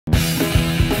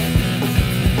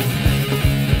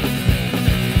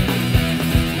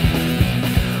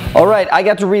All right, I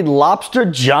got to read Lobster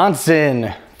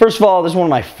Johnson. First of all, this is one of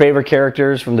my favorite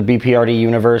characters from the BPRD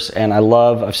universe, and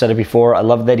I've said it before, I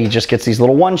love that he just gets these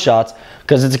little one-shots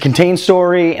because it's a contained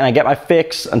story, and I get my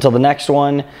fix until the next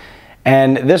one.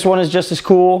 And this one is just as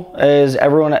cool as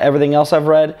everything else I've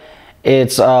read.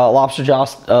 It's Lobster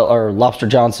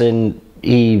Johnson.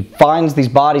 He finds these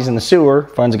bodies in the sewer,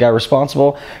 finds a guy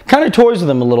responsible, kind of toys with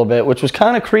him a little bit, which was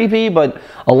kind of creepy, but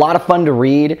a lot of fun to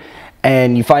read.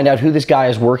 And you find out who this guy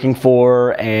is working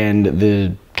for and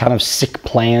the kind of sick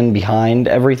plan behind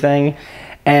everything.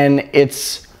 And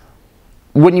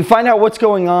when you find out what's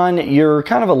going on, you're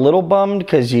kind of a little bummed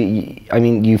because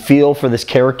you feel for this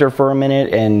character for a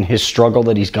minute and his struggle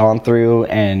that he's gone through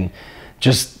and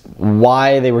just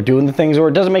why they were doing the things. Or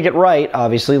it doesn't make it right.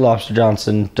 Obviously, Lobster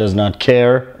Johnson does not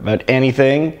care about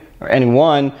anything or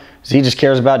anyone because he just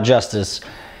cares about justice.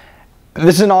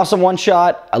 This is an awesome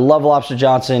one-shot. I love Lobster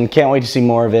Johnson. Can't wait to see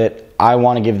more of it. I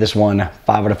want to give this one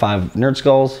 5 out of 5 Nerd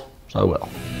Skulls, so I will.